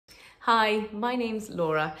Hi, my name's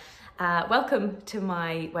Laura. Welcome to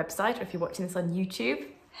my website, or if you're watching this on YouTube,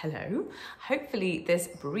 hello. Hopefully this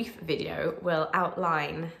brief video will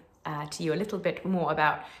outline to you a little bit more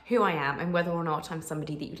about who I am and whether or not I'm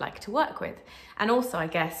somebody that you'd like to work with. And also, I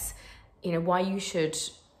guess, why you should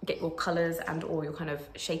get your colours and or your kind of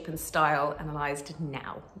shape and style analysed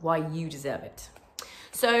now, why you deserve it.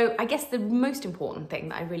 So I guess the most important thing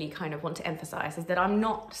that I really kind of want to emphasise is that I'm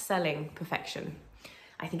not selling perfection.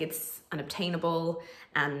 I think it's unobtainable,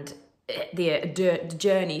 and the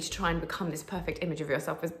journey to try and become this perfect image of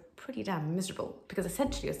yourself is pretty damn miserable, because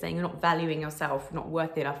essentially you're saying you're not valuing yourself, not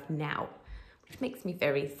worth enough now, which makes me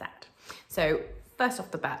very sad. So first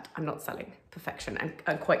off the bat, I'm not selling perfection,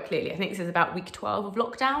 and quite clearly, I think this is about week 12 of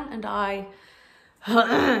lockdown, and I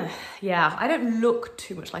don't look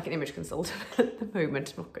too much like an image consultant at the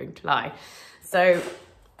moment, I'm not going to lie. So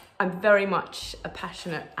I'm very much a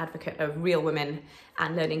passionate advocate of real women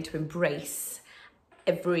and learning to embrace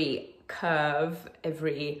every curve,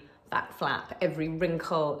 every fat flap, every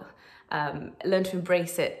wrinkle. Learn to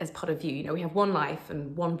embrace it as part of you. We have one life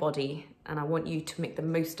and one body, and I want you to make the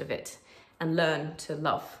most of it and learn to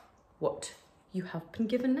love what you have been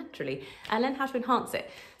given naturally and learn how to enhance it.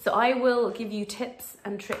 So I will give you tips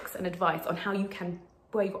and tricks and advice on how you can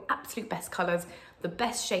wear your absolute best colours, the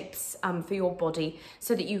best shapes for your body,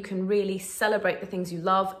 so that you can really celebrate the things you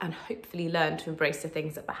love and hopefully learn to embrace the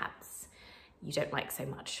things that perhaps you don't like so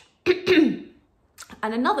much. And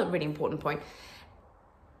another really important point,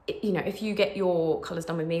 if you get your colours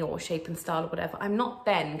done with me, or shape and style or whatever, I'm not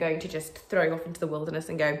then going to just throw you off into the wilderness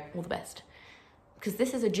and go, all the best. Because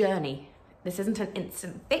this is a journey. This isn't an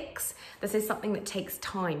instant fix. This is something that takes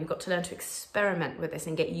time. You've got to learn to experiment with this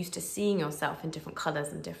and get used to seeing yourself in different colours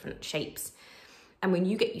and different shapes. And when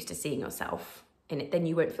you get used to seeing yourself in it, then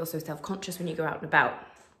you won't feel so self-conscious when you go out and about.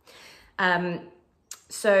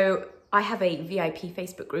 So I have a VIP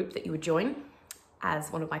Facebook group that you would join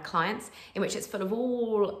as one of my clients, in which it's full of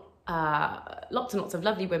all lots and lots of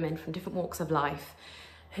lovely women from different walks of life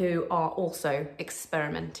who are also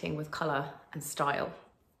experimenting with colour and style.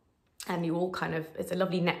 And you all it's a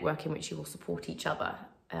lovely network in which you will support each other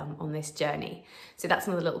on this journey. So that's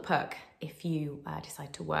another little perk if you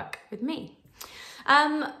decide to work with me.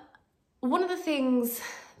 One of the things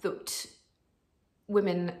that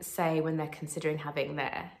women say when they're considering having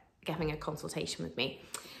a consultation with me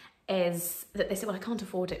is that they say, well, I can't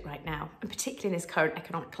afford it right now. And particularly in this current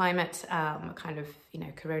economic climate,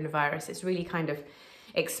 coronavirus, it's really kind of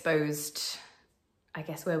exposed, I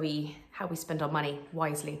guess, how we spend our money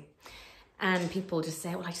wisely. And people just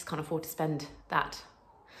say, well, I just can't afford to spend that.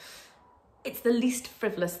 It's the least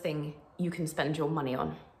frivolous thing you can spend your money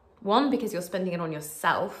on. One, because you're spending it on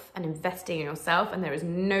yourself and investing in yourself, and there is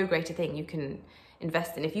no greater thing you can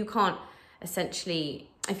invest in. If you can't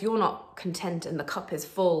if you're not content and the cup is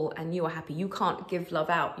full and you are happy, you can't give love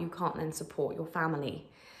out, you can't then support your family.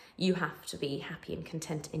 You have to be happy and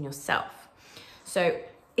content in yourself. So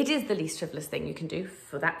it is the least frivolous thing you can do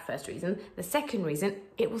for that first reason. The second reason,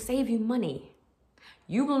 it will save you money.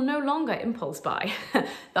 You will no longer impulse buy.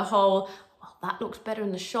 The whole, well, that looks better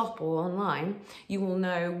in the shop or online. You will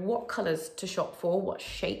know what colours to shop for, what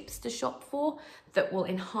shapes to shop for that will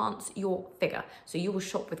enhance your figure. So you will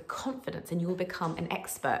shop with confidence and you will become an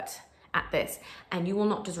expert at this. And you will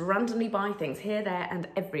not just randomly buy things here, there and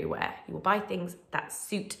everywhere. You will buy things that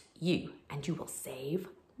suit you, and you will save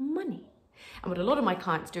money. And what a lot of my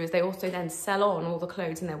clients do is they also then sell on all the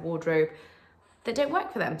clothes in their wardrobe that don't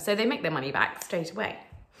work for them. So they make their money back straight away.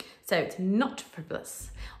 So it's not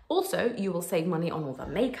frivolous. Also, you will save money on all the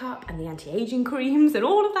makeup and the anti-aging creams and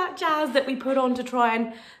all of that jazz that we put on to try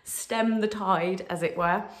and stem the tide, as it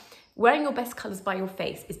were. Wearing your best colours by your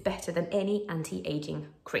face is better than any anti-aging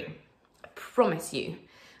cream. I promise you,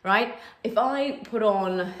 right? If I put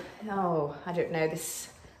on,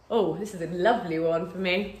 this is a lovely one for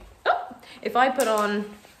me. If I put on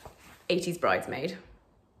 80s Bridesmaid,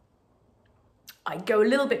 I go a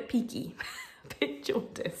little bit peaky, a bit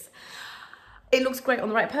jaundice. It looks great on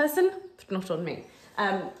the right person, but not on me.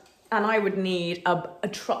 And I would need a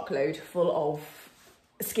truckload full of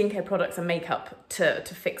skincare products and makeup to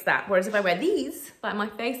fix that. Whereas if I wear these by my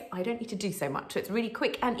face, I don't need to do so much. So it's really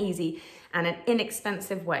quick and easy and an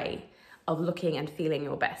inexpensive way of looking and feeling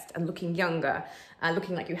your best and looking younger,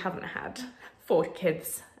 looking like you haven't had 4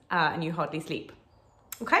 kids and you hardly sleep.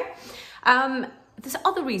 Okay? There's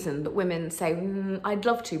other reason that women say, I'd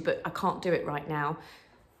love to, but I can't do it right now.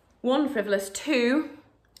 1, frivolous. 2,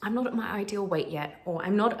 I'm not at my ideal weight yet, or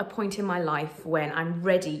I'm not at a point in my life when I'm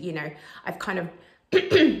ready, I've kind of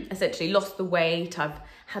essentially lost the weight, I've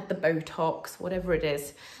had the Botox, whatever it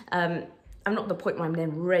is. I'm not at the point where I'm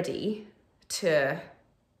then ready to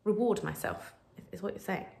reward myself, is what you're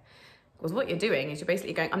saying. Because what you're doing is you're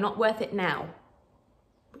basically going, I'm not worth it now,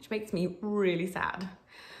 which makes me really sad.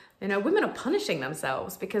 You know, women are punishing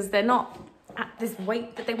themselves because they're not at this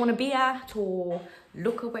weight that they want to be at or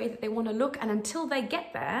look a way that they want to look. And until they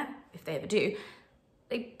get there, if they ever do,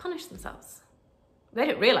 they punish themselves. They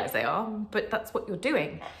don't realize they are, but that's what you're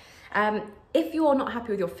doing. If you're not happy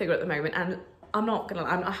with your figure at the moment, and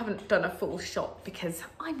I haven't done a full shot because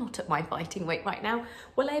I'm not at my fighting weight right now.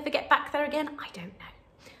 Will I ever get back there again? I don't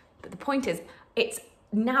know. But the point is,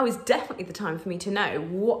 now is definitely the time for me to know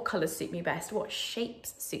what colours suit me best, what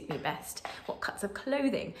shapes suit me best, what cuts of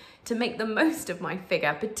clothing to make the most of my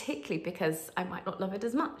figure, particularly because I might not love it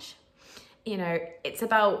as much. You know, it's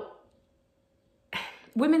about,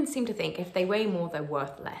 women seem to think if they weigh more, they're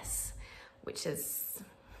worth less, which is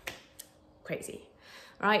crazy,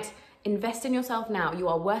 right? Invest in yourself now. You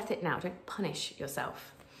are worth it now. Don't punish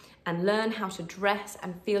yourself. And learn how to dress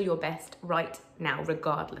and feel your best right now,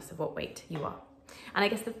 regardless of what weight you are. And I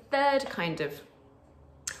guess the third kind of,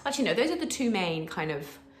 actually no, those are the two main kind of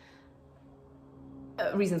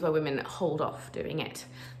reasons why women hold off doing it.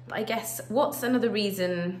 But I guess what's another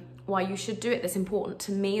reason why you should do it that's important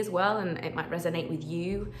to me as well, and it might resonate with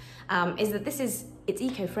you, is that it's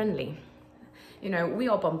eco-friendly. You know, we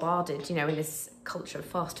are bombarded, you know, in this culture of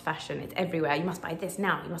fast fashion. It's everywhere. You must buy this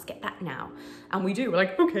now. You must get that now. And we do. We're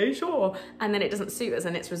like, okay, sure. And then it doesn't suit us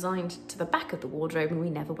and it's resigned to the back of the wardrobe and we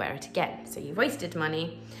never wear it again. So you've wasted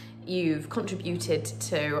money. You've contributed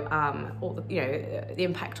to all the, you know, the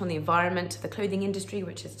impact on the environment, the clothing industry,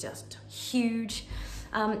 which is just huge.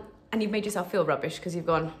 And you've made yourself feel rubbish because you've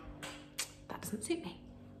gone, that doesn't suit me.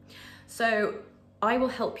 So I will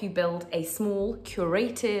help you build a small,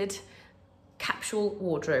 curated, capsule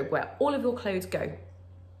wardrobe where all of your clothes go.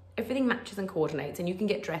 Everything matches and coordinates and you can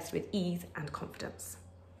get dressed with ease and confidence.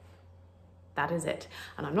 That is it.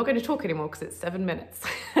 And I'm not going to talk anymore because it's 7 minutes.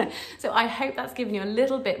 So I hope that's given you a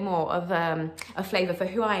little bit more of a flavour for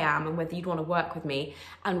who I am and whether you'd want to work with me,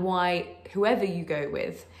 and why whoever you go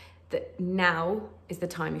with, that now is the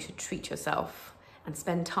time you should treat yourself and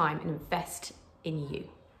spend time and invest in you.